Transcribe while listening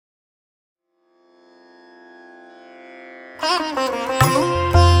मोहे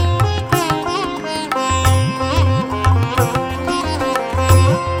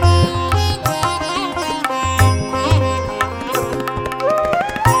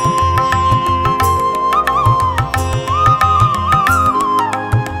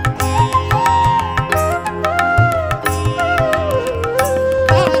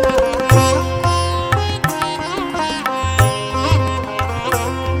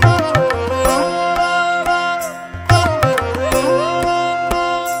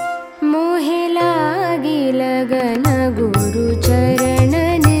लागी लगन गुरु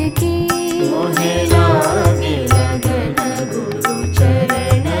चरणन की, मोहे लागी लगन गुरु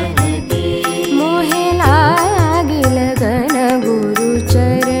चरणन की, मोहे लागी लगन गुरु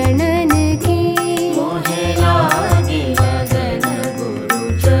चरणन की, मोहे लागी लगन गुरु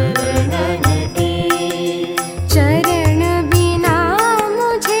चरणन की। चरण बिना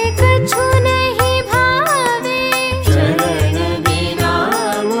मुझे कछु नहीं भावे, चरण बिना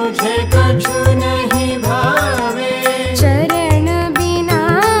मुझे कछु नहीं भावे, चरण बिना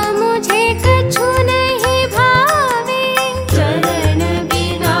मुझे कछु नहीं भावे, चरण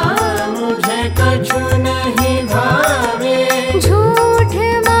बिना मुझे कछु नहीं भावे। झूठ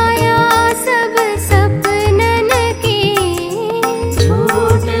माया सब सपनन की,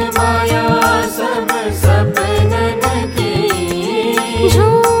 झूठ माया सब सपनन की,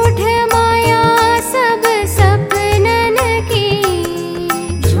 झूठ माया सब सपनन की,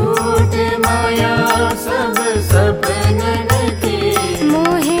 झूठ माया सब सपनन की।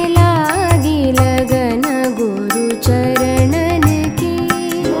 मोहे लागी लगन गुरु चरणन की,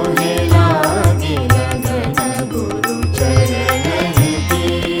 मोहे लागी लगन गुरु चरणन की।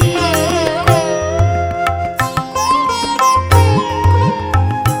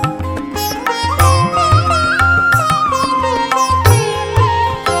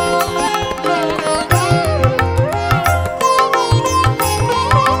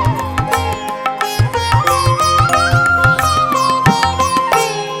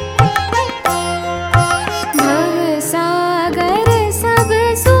 भव सागर सब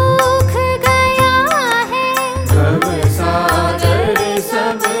सूख गया है, भव सागर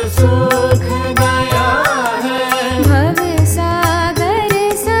सब सूख गया है, भव सागर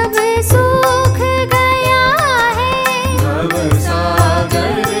सब सूख गया है, भव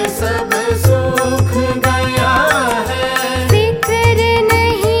सागर सब सूख गया है। फिक्र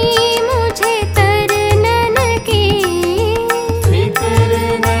नहीं मुझे तरनन की, फिक्र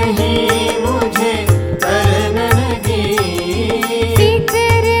नहीं मुझे तरनन की, फिक्र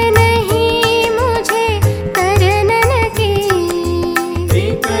नहीं मुझे तरनन की,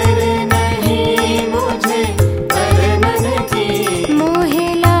 फिक्र नहीं मुझे तरनन की। मोहे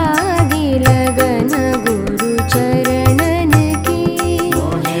लागी लगन गुरु चरणन की,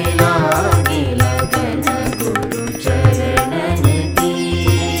 मोहे लागी लगन गुरु चरणन की।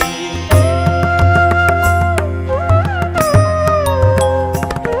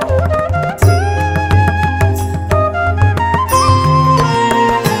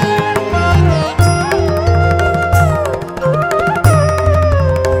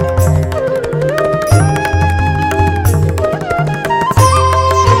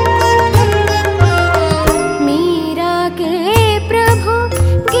 मीरा के प्रभु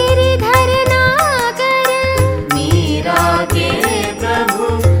गिरिधर नागर, मीरा के प्रभु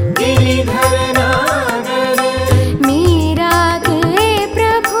गिरिधर नागर, मीरा के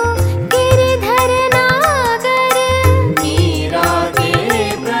प्रभु गिरिधर नागर, मीरा के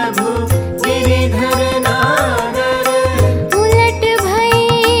प्रभु गिरिधर नागर। उलट भई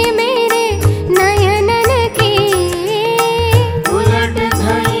मेरे नयनन की, उलट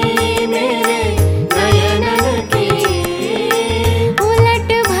भई मेरे नयनन की, उलट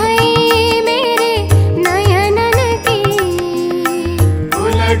भई मेरे नयनन की,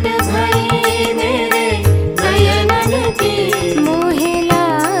 उलट भई मेरे नयनन की। मोहे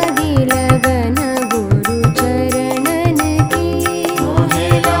लागी लगन गुरु चरणन की, मोहे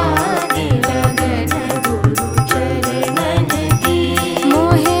लागी लगन गुरु चरणन की,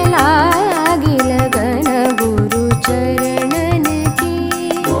 मोहे लागी लगन गुरु चरणन की,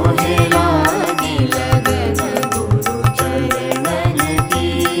 मोहे लागी लगन गुरु चरणन की।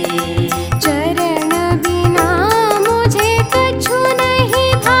 चरण बिना मुझे कछु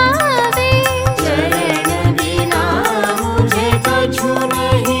नहीं भावे, चरण बिना मुझे कछु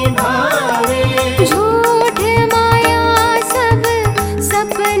नहीं भावे, झूठ माया सब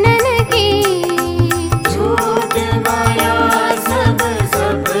सपनन की,